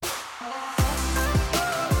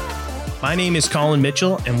My name is Colin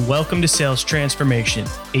Mitchell, and welcome to Sales Transformation,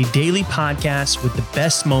 a daily podcast with the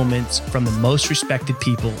best moments from the most respected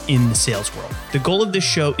people in the sales world. The goal of this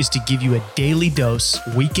show is to give you a daily dose,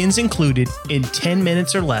 weekends included, in 10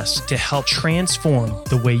 minutes or less to help transform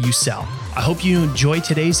the way you sell. I hope you enjoy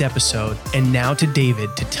today's episode, and now to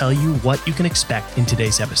David to tell you what you can expect in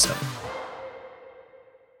today's episode.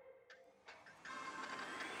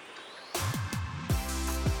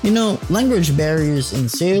 You know, language barriers in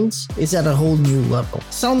sales is at a whole new level.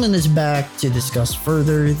 Salman is back to discuss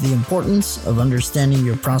further the importance of understanding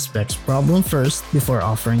your prospect's problem first before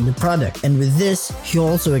offering the product. And with this, he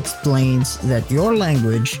also explains that your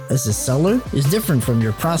language as a seller is different from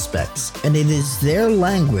your prospects, and it is their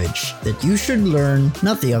language that you should learn,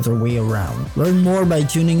 not the other way around. Learn more by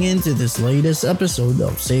tuning in to this latest episode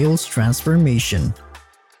of Sales Transformation.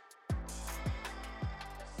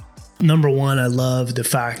 Number one, I love the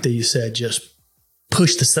fact that you said just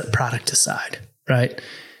push the product aside, right?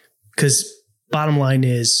 Because bottom line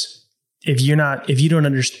is, if you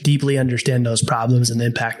don't deeply understand those problems and the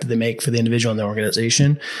impact that they make for the individual and the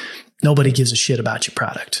organization, nobody gives a shit about your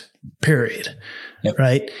product, period. Yep.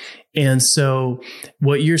 Right? And so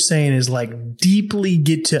what you're saying is like deeply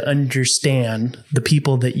get to understand the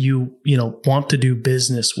people that you want to do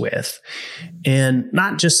business with, and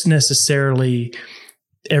not just necessarily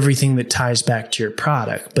everything that ties back to your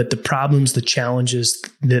product, but the problems, the challenges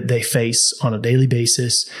that they face on a daily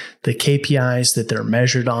basis, the KPIs that they're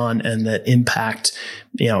measured on and that impact,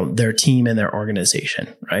 their team and their organization,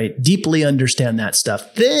 right? Deeply understand that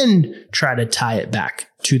stuff, then try to tie it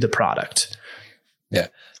back to the product. Yeah,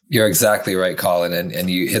 you're exactly right, Colin. And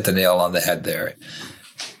you hit the nail on the head there.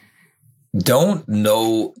 Don't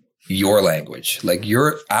know your language. Like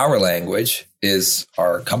our language is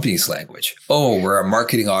our company's language. Oh, we're a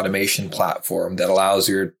marketing automation platform that allows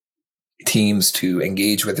your teams to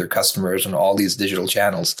engage with their customers on all these digital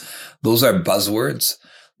channels. Those are buzzwords.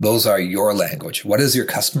 Those are your language. What is your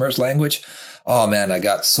customer's language? Oh man, I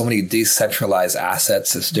got so many decentralized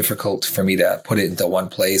assets. It's difficult for me to put it into one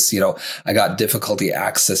place. I got difficulty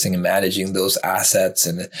accessing and managing those assets,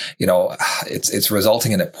 and it's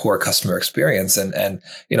resulting in a poor customer experience, and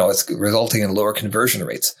it's resulting in lower conversion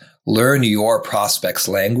rates. Learn your prospect's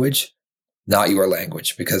language, not your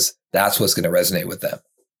language, because that's what's going to resonate with them.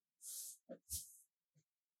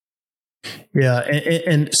 Yeah.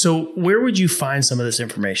 And so where would you find some of this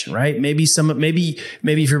information, right? Maybe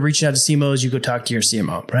if you're reaching out to CMOs, you go talk to your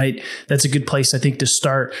CMO, right? That's a good place, I think, to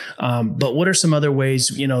start. But what are some other ways,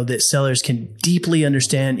 that sellers can deeply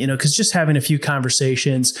understand, because just having a few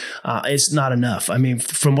conversations, it's not enough. I mean,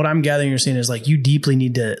 from what I'm gathering, you're saying is like, you deeply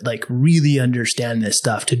need to like really understand this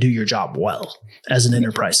stuff to do your job well as an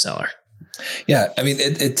enterprise seller. Yeah, I mean,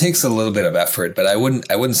 it takes a little bit of effort, but I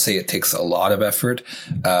wouldn't say it takes a lot of effort.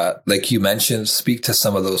 Like you mentioned, speak to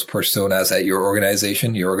some of those personas at your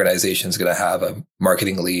organization. Your organization is going to have a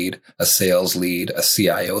marketing lead, a sales lead, a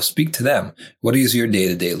CIO. Speak to them. What does your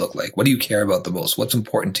day-to-day look like? What do you care about the most? What's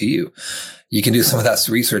important to you? You can do some of that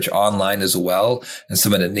research online as well, and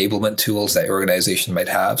some of the enablement tools that your organization might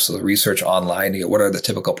have. So research online, what are the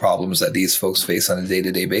typical problems that these folks face on a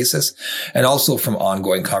day-to-day basis? And also from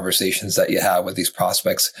ongoing conversations that you have with these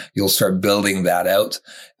prospects, you'll start building that out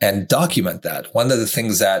and document that. One of the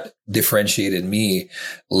things that differentiated me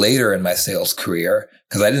later in my sales career,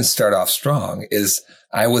 because I didn't start off strong, is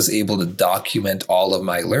I was able to document all of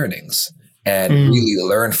my learnings and really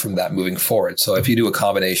learn from that moving forward. So if you do a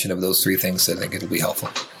combination of those three things, I think it'll be helpful.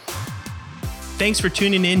 Thanks for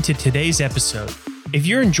tuning in to today's episode. If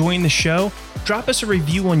you're enjoying the show, drop us a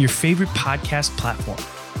review on your favorite podcast platform.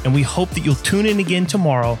 And we hope that you'll tune in again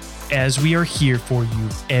tomorrow, as we are here for you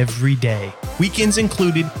every day, weekends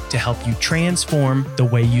included, to help you transform the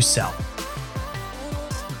way you sell.